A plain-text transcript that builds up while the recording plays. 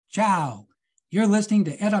Ciao. You're listening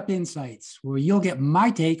to EdUp Insights, where you'll get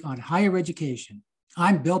my take on higher education.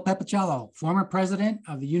 I'm Bill Pepicello, former president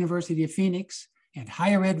of the University of Phoenix and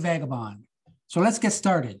higher ed vagabond. So let's get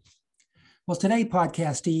started. Well, today,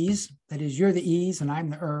 podcastees, that is, you're the E's and I'm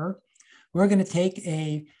the we're going to take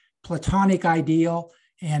a Platonic ideal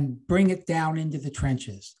and bring it down into the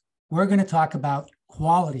trenches. We're going to talk about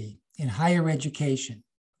quality in higher education.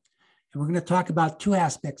 And we're going to talk about two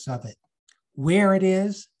aspects of it: where it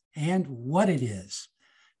is and what it is.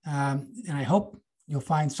 And I hope you'll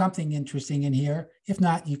find something interesting in here. If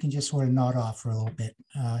not, you can just sort of nod off for a little bit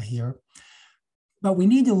here. But we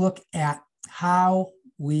need to look at how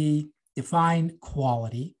we define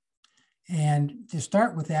quality. And to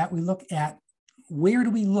start with that, we look at where do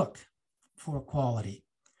we look for quality?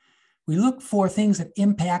 We look for things that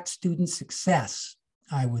impact student success,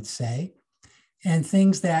 I would say, and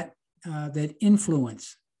things that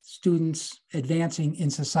influence students advancing in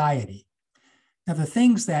society. Now, the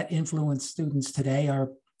things that influence students today are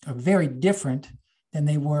very different than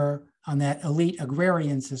they were on that elite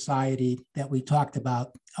agrarian society that we talked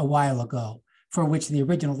about a while ago, for which the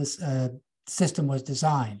original system was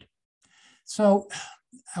designed. So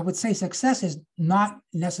I would say success is not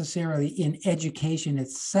necessarily in education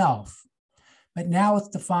itself, but now it's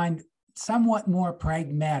defined somewhat more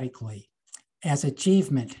pragmatically as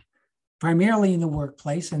achievement, primarily in the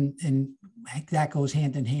workplace, and that goes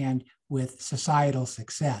hand in hand with societal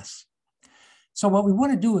success. So what we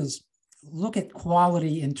want to do is look at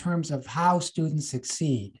quality in terms of how students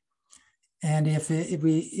succeed. And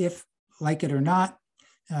if like it or not,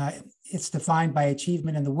 it's defined by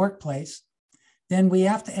achievement in the workplace, then we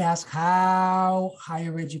have to ask how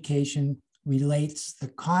higher education relates the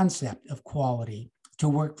concept of quality to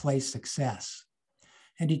workplace success,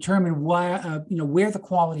 and determine where the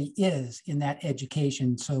quality is in that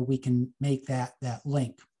education so we can make that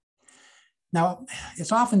link. Now,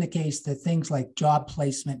 it's often the case that things like job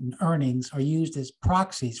placement and earnings are used as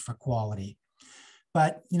proxies for quality.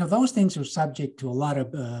 But those things are subject to a lot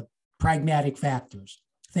of pragmatic factors,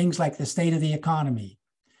 things like the state of the economy,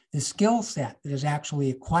 the skill set that is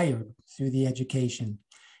actually acquired through the education,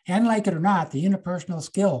 and like it or not, the interpersonal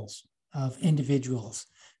skills of individuals,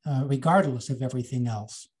 regardless of everything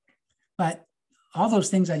else. But all those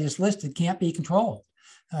things I just listed can't be controlled.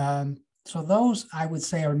 So those, I would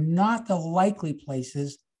say, are not the likely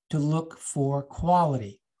places to look for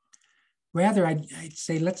quality. Rather, I'd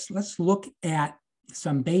say let's look at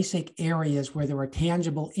some basic areas where there are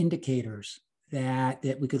tangible indicators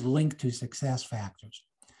that we could link to success factors.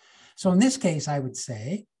 So in this case, I would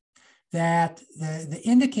say that the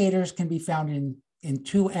indicators can be found in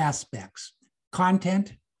two aspects: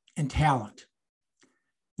 content and talent.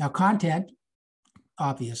 Now, content,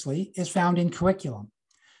 obviously, is found in curriculum.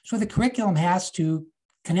 So the curriculum has to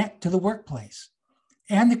connect to the workplace,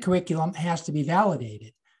 and the curriculum has to be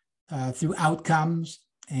validated through outcomes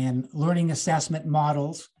and learning assessment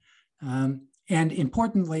models, and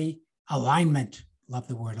importantly, alignment. Love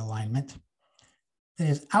the word alignment. That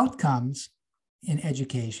is, outcomes in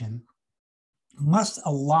education must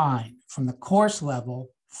align from the course level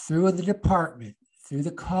through the department, through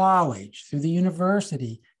the college, through the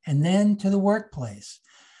university, and then to the workplace.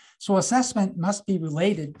 So assessment must be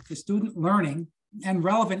related to student learning and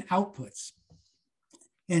relevant outputs.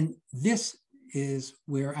 And this is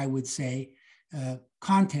where I would say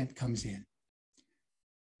content comes in.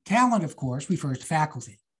 Talent, of course, refers to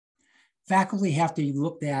faculty. Faculty have to be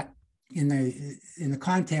looked at in the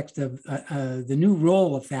context of the new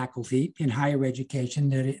role of faculty in higher education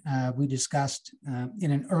that we discussed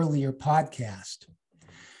in an earlier podcast.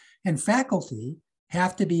 And faculty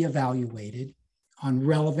have to be evaluated on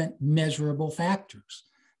relevant, measurable factors.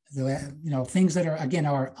 Things that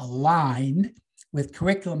are aligned with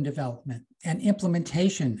curriculum development and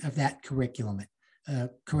implementation of that curriculum,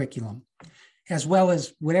 as well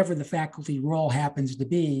as whatever the faculty role happens to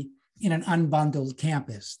be in an unbundled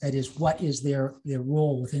campus. That is, what is their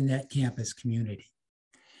role within that campus community?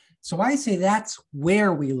 So I say that's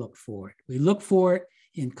where we look for it. We look for it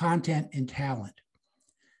in content and talent.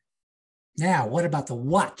 Now, what about the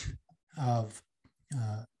what of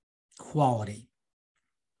quality?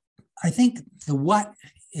 I think the what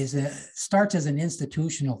starts as an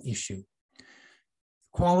institutional issue.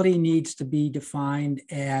 Quality needs to be defined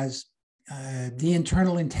as the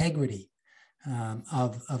internal integrity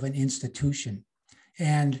of an institution,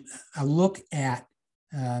 and a look at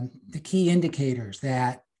the key indicators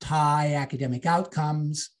that tie academic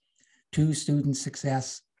outcomes to student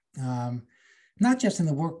success, not just in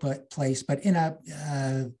the workplace, but in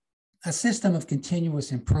a system of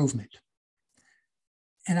continuous improvement.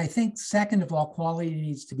 And I think, second of all, quality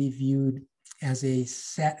needs to be viewed as a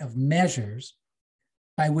set of measures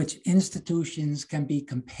by which institutions can be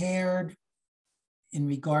compared in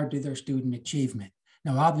regard to their student achievement.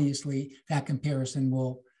 Now, obviously, that comparison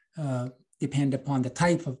will depend upon the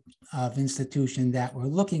type of institution that we're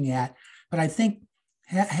looking at. But I think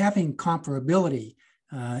having comparability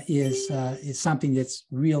is something that's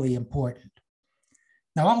really important.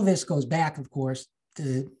 Now, all of this goes back, of course,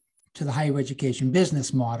 to the higher education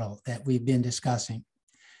business model that we've been discussing.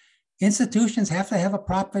 Institutions have to have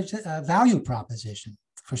a value proposition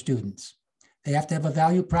for students. They have to have a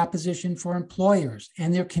value proposition for employers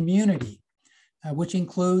and their community, which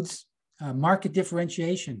includes market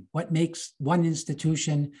differentiation, what makes one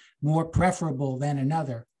institution more preferable than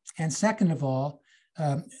another. And second of all,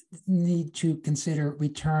 need to consider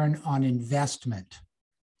return on investment.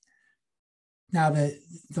 Now,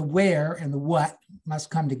 the where and the what must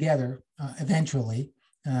come together eventually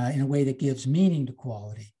in a way that gives meaning to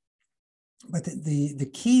quality. But the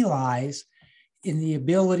key lies in the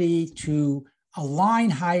ability to align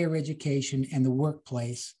higher education and the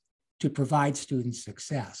workplace to provide student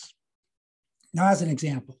success. Now, as an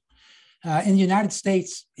example, in the United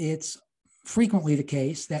States, it's frequently the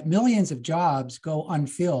case that millions of jobs go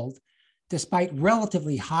unfilled despite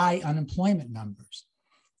relatively high unemployment numbers.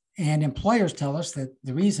 And employers tell us that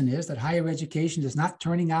the reason is that higher education is not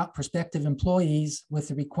turning out prospective employees with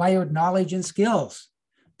the required knowledge and skills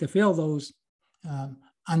to fill those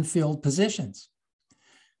unfilled positions.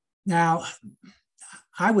 Now,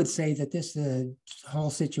 I would say that this whole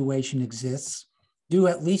situation exists due,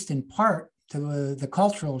 at least in part, to the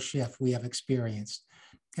cultural shift we have experienced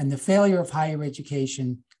and the failure of higher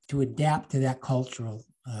education to adapt to that cultural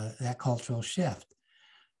shift.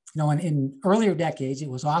 You know, in earlier decades, it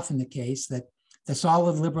was often the case that the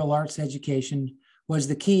solid liberal arts education was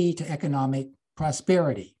the key to economic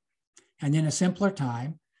prosperity. And in a simpler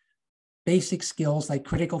time, basic skills like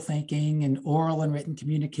critical thinking and oral and written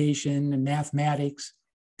communication and mathematics,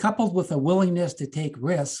 coupled with a willingness to take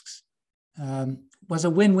risks, was a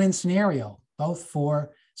win-win scenario, both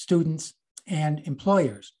for students and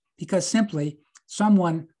employers, because simply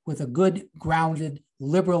someone with a good, grounded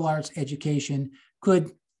liberal arts education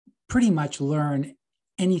could pretty much learn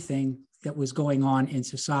anything that was going on in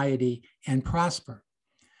society and prosper.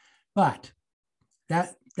 But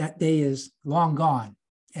that day is long gone,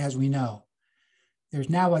 as we know. There's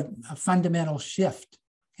now a fundamental shift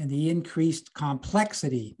in the increased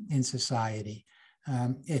complexity in society.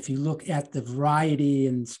 If you look at the variety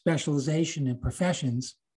and specialization in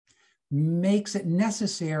professions, makes it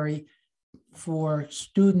necessary for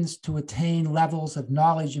students to attain levels of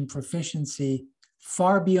knowledge and proficiency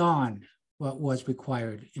far beyond what was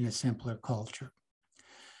required in a simpler culture.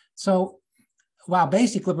 So while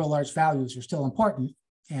basic liberal arts values are still important,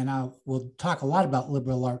 and we'll talk a lot about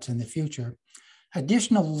liberal arts in the future,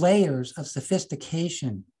 additional layers of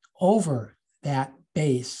sophistication over that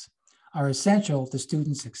base are essential to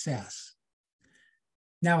student success.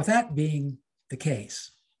 Now, with that being the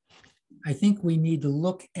case, I think we need to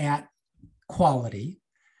look at quality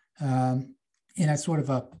in a sort of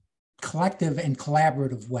a collective and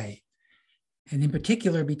collaborative way, and in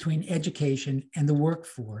particular between education and the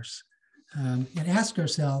workforce, and ask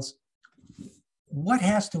ourselves, what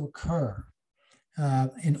has to occur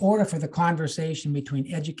in order for the conversation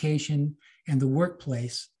between education and the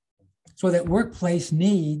workplace so that workplace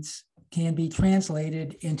needs can be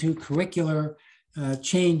translated into curricular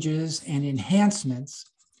changes and enhancements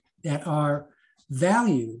that are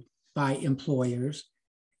valued by employers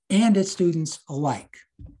and its students alike.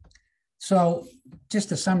 So just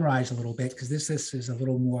to summarize a little bit, because this is a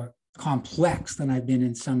little more complex than I've been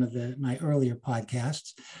in some of my earlier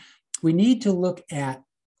podcasts, we need to look at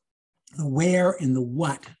the where and the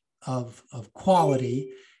what of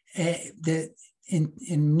quality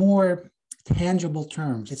in more tangible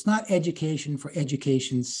terms. It's not education for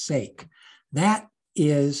education's sake. That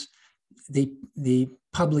is the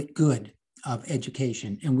public good of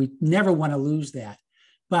education, and we never want to lose that.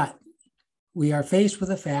 But we are faced with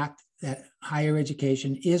the fact that higher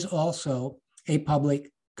education is also a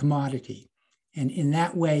public commodity. And in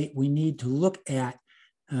that way, we need to look at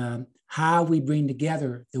how we bring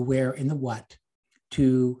together the where and the what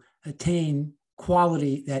to attain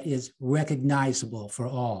quality that is recognizable for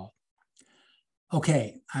all.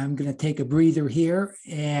 Okay, I'm going to take a breather here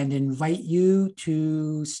and invite you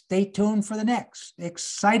to stay tuned for the next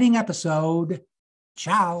exciting episode.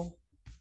 Ciao.